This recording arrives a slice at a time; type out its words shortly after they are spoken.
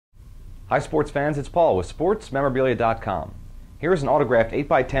Hi sports fans, it's Paul with SportsMemorabilia.com. Here's an autographed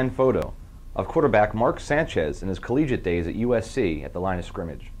 8x10 photo of quarterback Mark Sanchez in his collegiate days at USC at the line of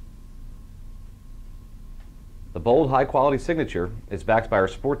scrimmage. The bold, high-quality signature is backed by our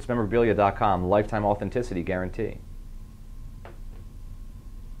SportsMemorabilia.com lifetime authenticity guarantee.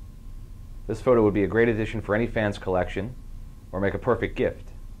 This photo would be a great addition for any fan's collection or make a perfect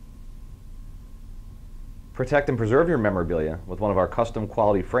gift. Protect and preserve your memorabilia with one of our custom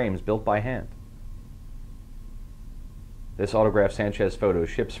quality frames built by hand. This autographed Sanchez photo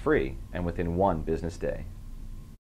ships free and within one business day.